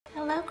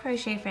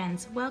crochet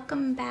friends,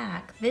 welcome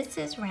back. This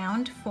is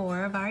round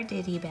 4 of our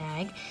ditty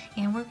bag,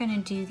 and we're going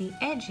to do the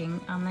edging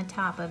on the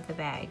top of the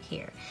bag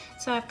here.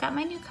 So I've got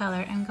my new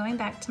color. I'm going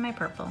back to my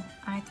purple.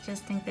 I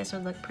just think this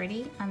would look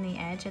pretty on the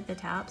edge at the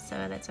top,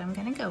 so that's what I'm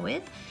going to go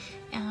with.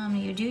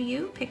 You do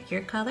you, pick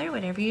your color,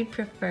 whatever you'd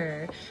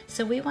prefer.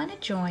 So we want to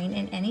join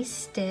in any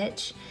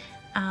stitch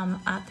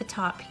at the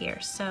top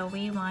here. So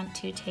we want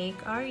to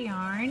take our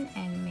yarn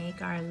and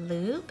make our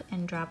loop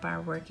and drop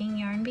our working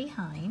yarn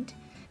behind.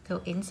 Go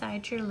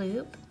inside your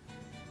loop,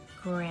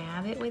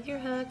 grab it with your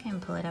hook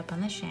and pull it up on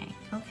the shank,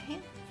 okay?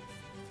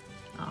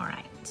 All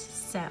right,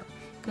 so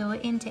go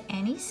into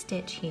any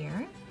stitch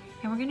here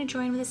and we're gonna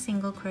join with a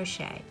single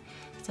crochet.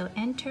 So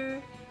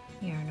enter,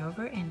 yarn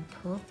over and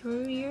pull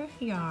through your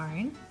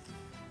yarn,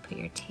 put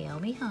your tail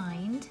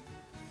behind.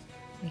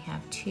 We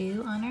have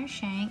 2 on our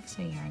shank,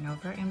 so yarn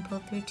over and pull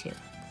through 2.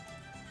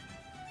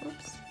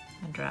 Oops,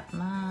 I dropped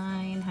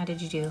mine. How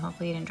did you do?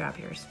 Hopefully you didn't drop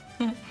yours.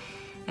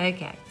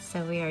 Okay,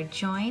 so we are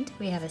joined.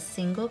 We have a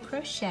single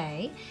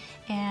crochet,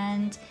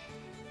 and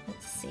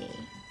let's see,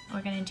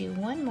 we're gonna do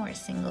one more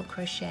single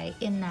crochet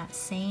in that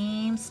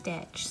same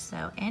stitch.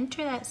 So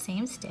enter that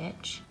same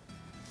stitch,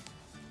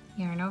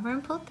 yarn over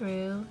and pull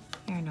through,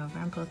 yarn over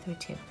and pull through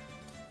 2.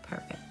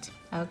 Perfect.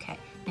 Okay,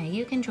 now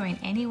you can join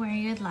anywhere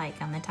you'd like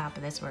on the top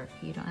of this work.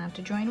 You don't have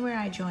to join where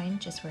I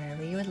joined, just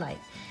wherever you would like.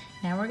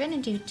 Now we're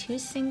gonna do 2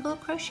 single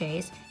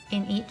crochets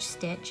in each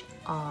stitch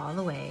all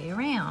the way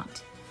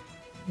around.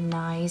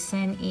 Nice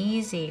and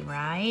easy,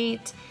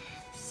 right?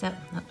 So,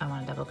 oh, I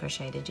want to double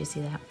crochet, did you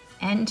see that?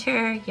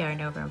 Enter,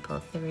 yarn over and pull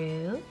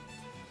through,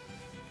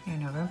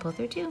 yarn over and pull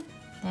through 2.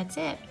 That's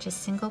it,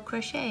 just single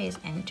crochets.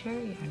 Enter,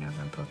 yarn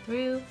over and pull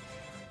through,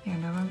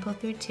 yarn over and pull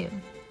through 2.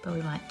 But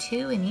we want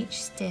 2 in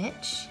each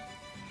stitch.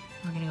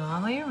 We're gonna go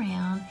all the way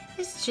around.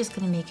 This is just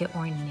gonna make it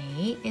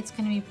ornate. It's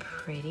gonna be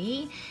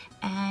pretty,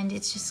 and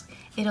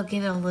it'll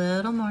give it a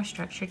little more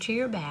structure to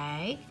your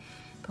bag.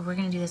 But we're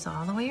gonna do this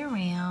all the way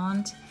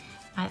around.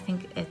 I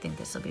think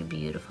this will be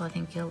beautiful. I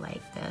think you'll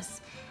like this.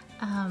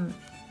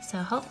 So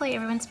hopefully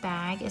everyone's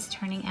bag is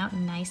turning out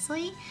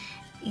nicely.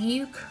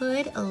 You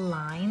could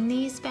line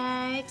these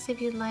bags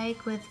if you'd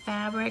like with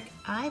fabric.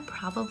 I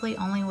probably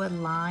only would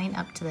line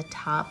up to the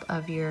top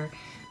of your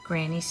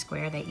granny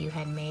square that you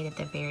had made at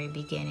the very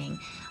beginning,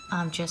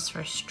 just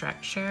for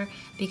structure,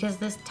 because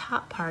this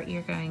top part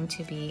you're going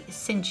to be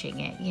cinching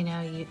it. You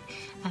know,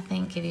 I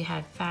think if you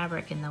had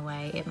fabric in the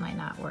way, it might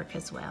not work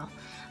as well.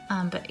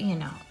 But you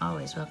know,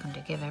 always welcome to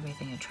give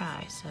everything a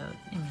try. So,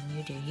 I mean,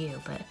 you do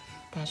you, but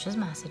that's just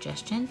my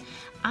suggestion.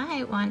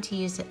 I want to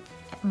use it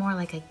more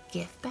like a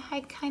gift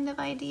bag kind of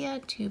idea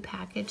to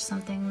package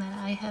something that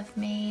I have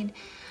made.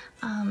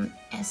 And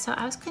so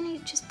I was gonna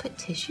just put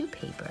tissue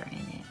paper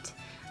in it.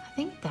 I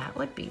think that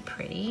would be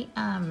pretty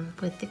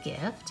with the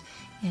gift,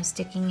 you know,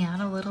 sticking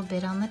out a little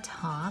bit on the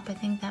top. I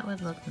think that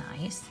would look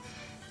nice.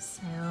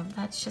 So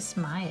that's just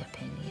my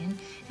opinion.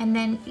 And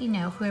then, you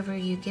know, whoever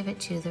you give it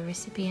to, the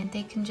recipient,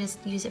 they can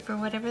just use it for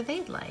whatever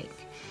they'd like.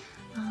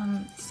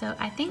 So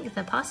I think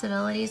the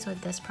possibilities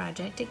with this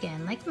project,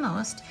 again, like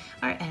most,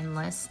 are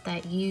endless,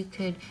 that you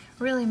could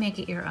really make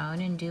it your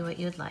own and do what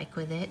you'd like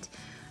with it.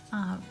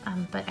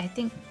 But I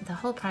think the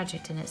whole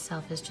project in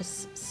itself is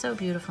just so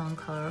beautiful and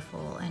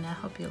colorful, and I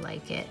hope you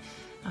like it.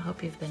 I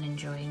hope you've been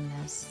enjoying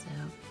this.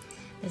 So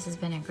this has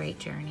been a great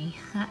journey.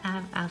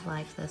 I've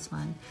liked this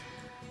one.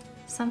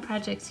 Some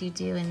projects you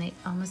do and they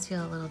almost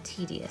feel a little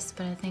tedious,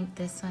 but I think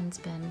this one's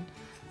been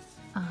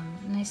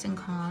nice and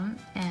calm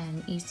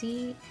and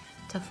easy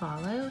to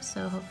follow,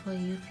 so hopefully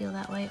you feel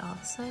that way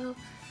also.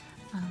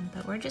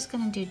 But we're just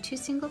going to do 2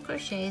 single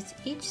crochets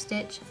each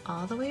stitch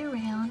all the way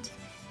around,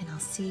 and I'll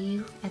see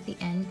you at the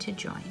end to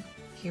join.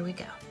 Here we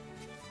go.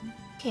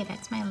 Okay,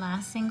 that's my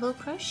last single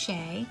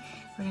crochet.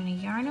 We're going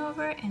to yarn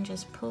over and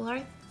just pull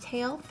our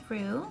tail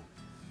through,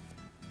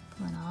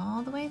 pulling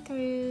all the way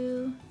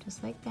through,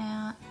 just like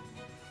that.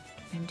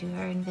 We're going to do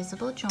our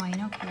invisible join,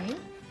 okay?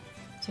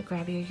 So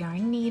grab your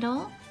yarn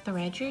needle,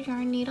 thread your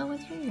yarn needle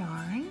with your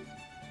yarn.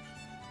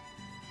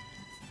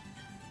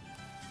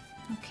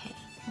 Okay,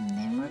 and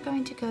then we're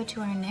going to go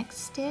to our next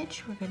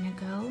stitch. We're going to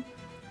go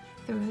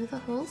through the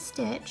whole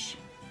stitch,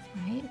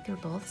 right? Through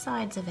both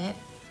sides of it.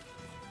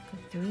 Go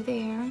through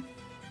there. And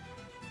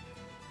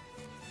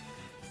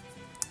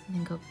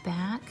then go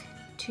back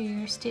to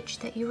your stitch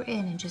that you were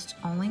in and just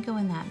only go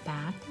in that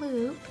back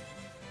loop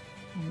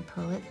and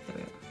pull it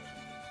through.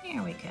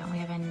 There we go. We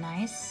have a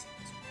nice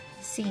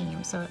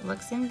seam, so it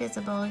looks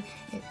invisible.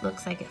 It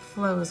looks like it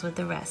flows with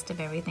the rest of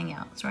everything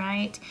else,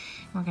 right?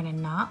 We're gonna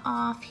knot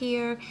off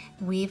here,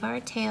 weave our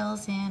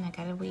tails in. I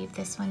gotta weave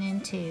this one in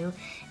too,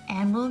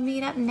 and we'll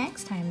meet up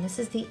next time. This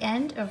is the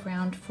end of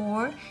round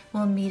 4.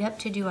 We'll meet up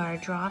to do our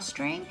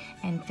drawstring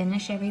and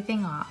finish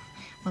everything off.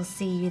 We'll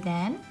see you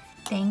then.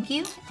 Thank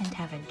you, and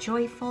have a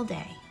joyful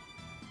day.